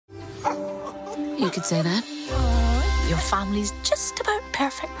You could say that. Your family's just about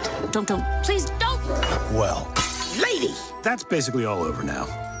perfect. Don't. Please don't. Well, Lady! that's basically all over now.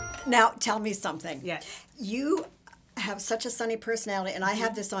 Now, tell me something. Yes. You have such a sunny personality, and I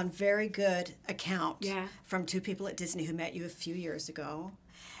have this on very good account from two people at Disney who met you a few years ago.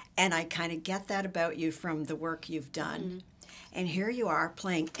 And I kind of get that about you from the work you've done. And here you are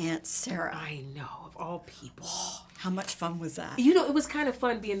playing Aunt Sarah. I know, of all people. How much fun was that? You know, it was kind of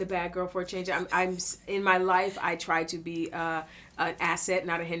fun being the bad girl for a change. I'm in my life, I try to be an asset,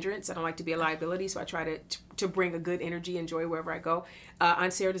 not a hindrance. I don't like to be a liability, so I try to bring a good energy and joy wherever I go.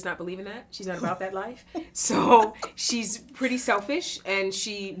 Aunt Sarah does not believe in that. She's not about that life. So she's pretty selfish, and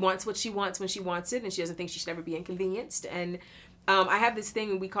she wants what she wants when she wants it, and she doesn't think she should ever be inconvenienced. And I have this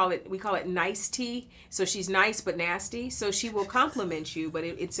thing, and we call it nice tea. So she's nice but nasty. So she will compliment you, but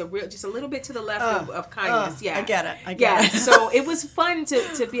it's just a little bit to the left of kindness. Yeah, I get it. I get it. So it was fun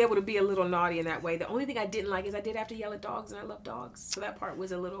to be able to be a little naughty in that way. The only thing I didn't like is I did have to yell at dogs, and I love dogs. So that part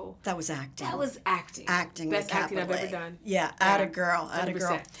was a little. That was acting. That was acting. Acting. Best acting I've ever done. Yeah, atta girl.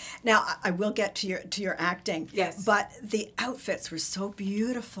 100%. Now I will get to your acting. Yes. But the outfits were so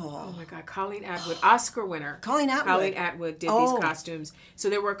beautiful. Oh my God, Colleen Atwood, Oscar winner. Colleen Atwood did these costumes. So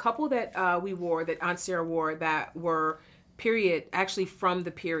there were a couple that we wore, that Aunt Sarah wore, that were actually from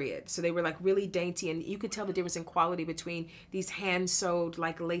the period. So they were like really dainty, and you could tell the difference in quality between these hand-sewed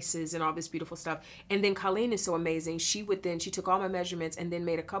like laces and all this beautiful stuff. And then Colleen is so amazing. She took all my measurements and then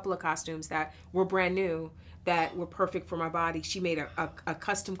made a couple of costumes that were brand new, that were perfect for my body. She made a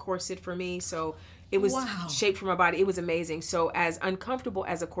custom corset for me, so it was shaped for my body. It was amazing. So as uncomfortable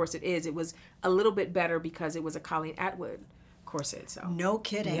as a corset is, it was a little bit better because it was a Colleen Atwood corset. So no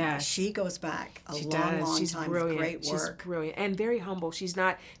kidding. Yes. She goes back a long time. Brilliant. Great work. She's brilliant and very humble.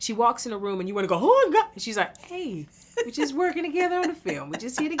 She walks in a room and you want to go, oh my God. And she's like, hey, we're just working together on the film. We're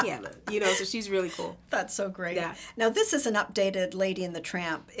just here together. So she's really cool. That's so great. Yeah. Now this is an updated Lady and the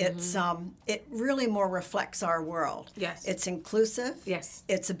Tramp. It's it really more reflects our world. Yes. It's inclusive. Yes.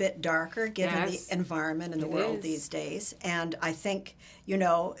 It's a bit darker given the environment in the world these days. And I think,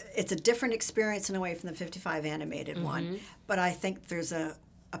 it's a different experience in a way from the 55 animated one. But I think there's a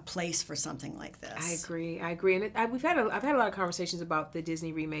place for something like this. I agree. And I've had a lot of conversations about the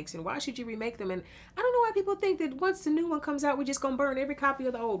Disney remakes and why should you remake them. And I don't know why people think that once the new one comes out, we're just going to burn every copy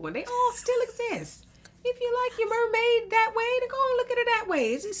of the old one. They all still exist. If you like your mermaid that way, then go and look at it that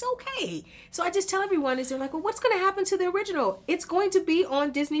way. It's okay. So I just tell everyone, they're like, well, what's going to happen to the original? It's going to be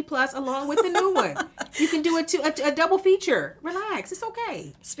on Disney Plus along with the new one. You can do a double feature. Relax. It's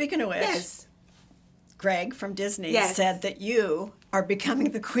okay. Speaking of which, yes. Greg from Disney said that you are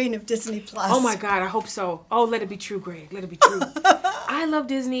becoming the queen of Disney Plus. Oh my God, I hope so. Oh, let it be true, Greg. Let it be true. I love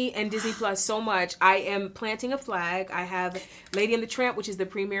Disney and Disney Plus so much. I am planting a flag. I have Lady and the Tramp, which is the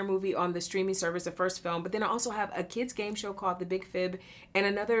premiere movie on the streaming service, the first film. But then I also have a kids game show called The Big Fib and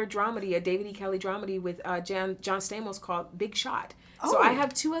another dramedy, a David E. Kelly dramedy with John Stamos called Big Shot. So I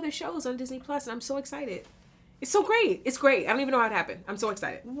have 2 other shows on Disney Plus, and I'm so excited. It's so great. It's great. I don't even know how it happened. I'm so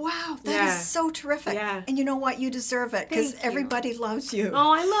excited. Wow, that is so terrific. Yeah. And you know what? You deserve it because everybody loves you.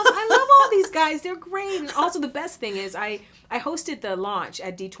 Oh, I love all these guys. They're great. And also the best thing is I hosted the launch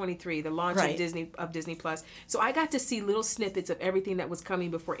at D23, the launch of Disney Plus. So I got to see little snippets of everything that was coming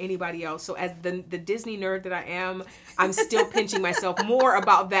before anybody else. So as the Disney nerd that I am, I'm still pinching myself more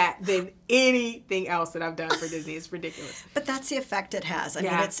about that than anything else that I've done for Disney. It's ridiculous. But that's the effect it has. I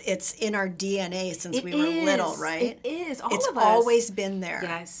mean, it's in our DNA since we were little, right? It is. It's always been there.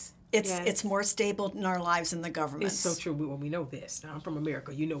 Yes. It's more stable in our lives than the government. It's so true. We know this. Now, I'm from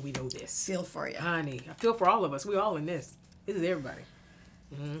America. We know this. Feel for you. Honey, I feel for all of us. We're all in this. This is everybody.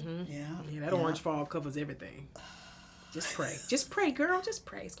 Yeah. That orange fall covers everything. Just pray. Just pray, girl. Just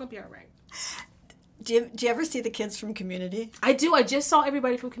pray. It's going to be all right. Do you ever see the kids from Community? I do. I just saw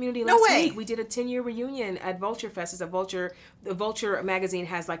everybody from Community last week. We did a 10-year reunion at Vulture Fest. It's the Vulture magazine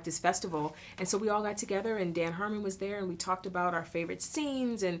has like this festival. And so we all got together and Dan Harmon was there and we talked about our favorite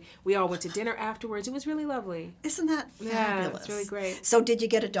scenes and we all went to dinner afterwards. It was really lovely. Isn't that fabulous? Yeah, it's really great. So did you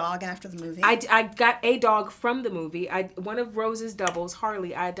get a dog after the movie? I got a dog from the movie. One of Rose's doubles,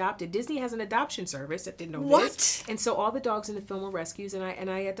 Harley, I adopted. Disney has an adoption service. I didn't know this. And so all the dogs in the film were rescues and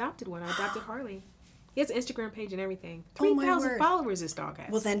I adopted one. I adopted Harley. He has an Instagram page and everything. 3,000 followers this dog has.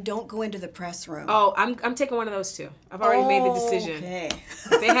 Well, then don't go into the press room. Oh, I'm taking one of those too. I've already made the decision. Okay.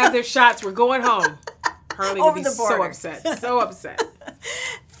 If they have their shots, we're going home. Harley would be so upset. So upset.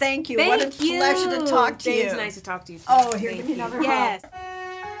 Thank you. What a pleasure to talk to you. It's nice to talk to you. Oh, here, give me another hug. Yes.